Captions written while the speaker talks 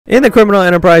In the Criminal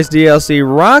Enterprise DLC,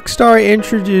 Rockstar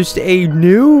introduced a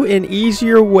new and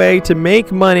easier way to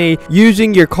make money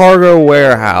using your cargo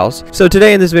warehouse. So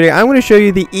today in this video, I'm going to show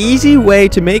you the easy way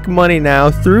to make money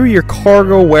now through your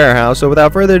cargo warehouse. So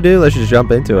without further ado, let's just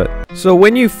jump into it. So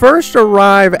when you first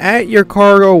arrive at your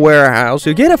cargo warehouse,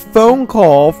 you get a phone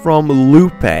call from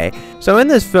Lupe. So in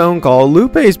this phone call,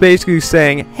 Lupe is basically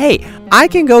saying, hey, I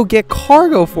can go get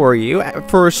cargo for you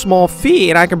for a small fee,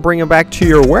 and I can bring them back to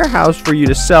your warehouse for you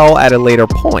to sell at a later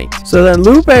point. So then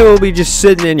Lupe will be just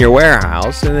sitting in your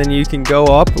warehouse, and then you can go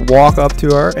up, walk up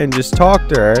to her, and just talk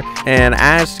to her and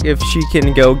ask if she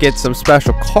can go get some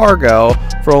special cargo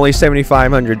for only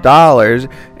 $7,500,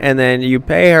 and then you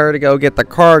pay her to go get the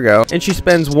cargo, and she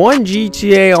spends one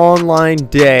GTA Online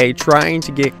day trying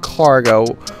to get cargo,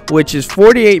 which is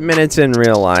 48 minutes in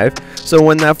real life. So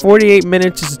when that 48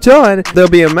 minutes is done, there'll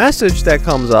be a message that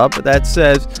comes up that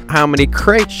says how many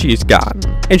crates she's gotten,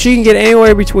 and she can get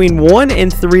anywhere between 1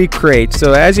 and 3 crates.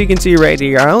 So as you can see right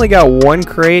here, I only got 1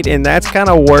 crate, and that's kind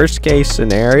of worst case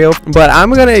scenario, but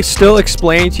I'm gonna still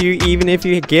explain to you, even if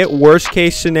you get worst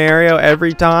case scenario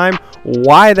every time,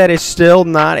 why that is still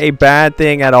not a bad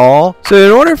thing at all. So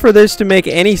in order for this to make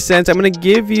any sense, I'm going to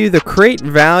give you the crate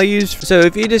values. So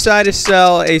if you decide to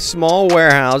sell a small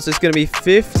warehouse, it's going to be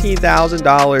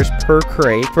 $15,000 per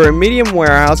crate. For a medium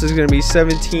warehouse, it's going to be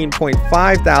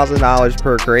 $17,500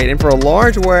 per crate. And for a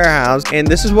large warehouse, and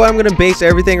this is what I'm going to base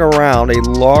everything around, a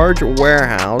large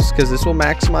warehouse, because this will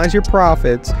maximize your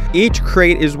profits, each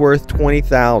crate is worth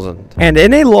 $20,000. And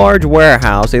in a large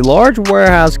warehouse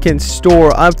can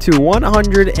store up to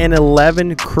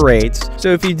 111 crates. So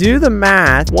if you do the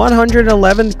math,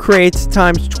 111 crates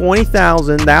times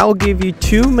 20,000, that will give you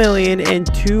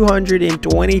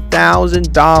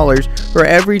 $2,220,000 for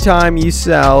every time you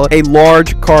sell a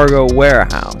large cargo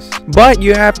warehouse. But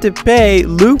you have to pay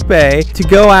Lupe to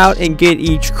go out and get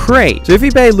each crate. So if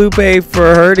you pay Lupe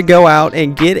for her to go out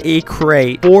and get a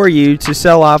crate for you to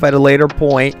sell off at a later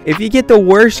point, if you get the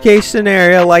worst case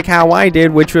scenario like how I did,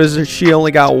 which was she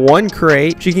only got 1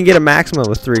 crate, she can get a maximum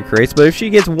of 3 crates. But if she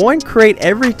gets 1 crate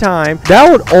every time,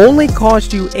 that would only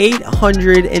cost you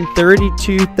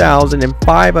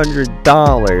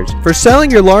 $832,500. For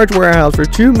selling your large warehouse for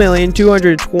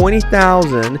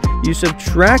 $2,220,000, you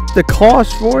subtract the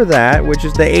cost for that, which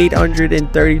is the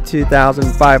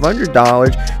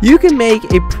 $832,500, you can make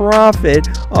a profit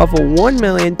of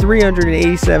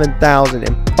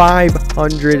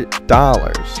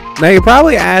 $1,387,500. Now you're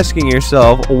probably asking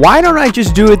yourself, why don't I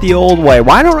just do it the old way?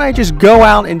 Why don't I just go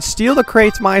out and steal the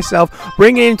crates myself,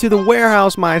 bring it into the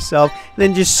warehouse myself,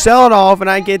 then just sell it off, and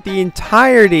I get the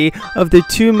entirety of the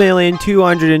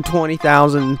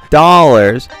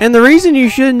 $2,220,000? And the reason you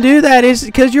shouldn't do that is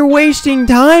because you're wasting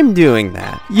time doing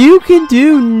that. You can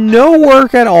do no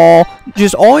work at all.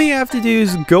 Just all you have to do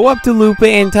is go up to Lupe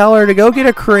and tell her to go get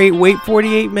a crate, wait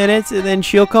 48 minutes, and then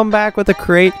she'll come back with a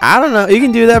crate. I don't know. You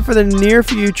can do that for the near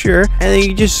future, and then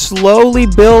you just slowly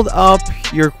build up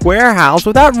your warehouse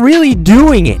without really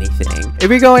doing anything. If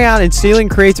you're going out and stealing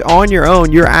crates on your own,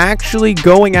 you're actually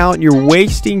going out and you're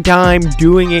wasting time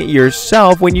doing it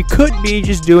yourself when you could be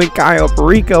just doing Cayo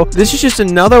Perico. This is just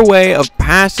another way of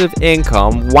passive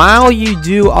income while you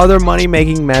do other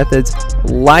money-making methods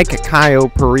like Cayo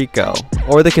Perico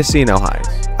or the casino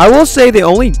heists. I will say the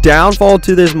only downfall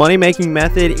to this money-making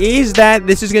method is that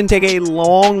this is going to take a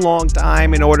long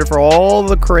time in order for all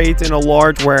the crates in a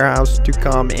large warehouse to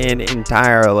come in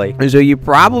entirely. And so you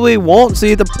probably won't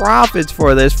see the profits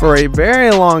for this for a very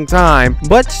long time,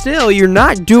 but still, you're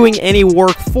not doing any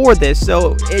work for this,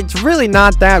 so it's really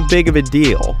not that big of a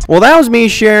deal. Well, that was me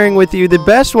sharing with you the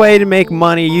best way to make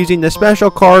money using the special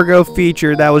cargo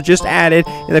feature that was just added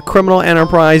in the Criminal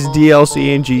Enterprise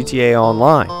DLC in GTA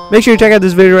Online. Make sure you check out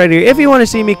this video right here if you want to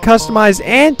see me customize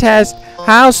and test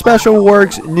how Special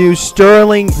Works' new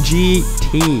Sterling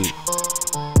GT.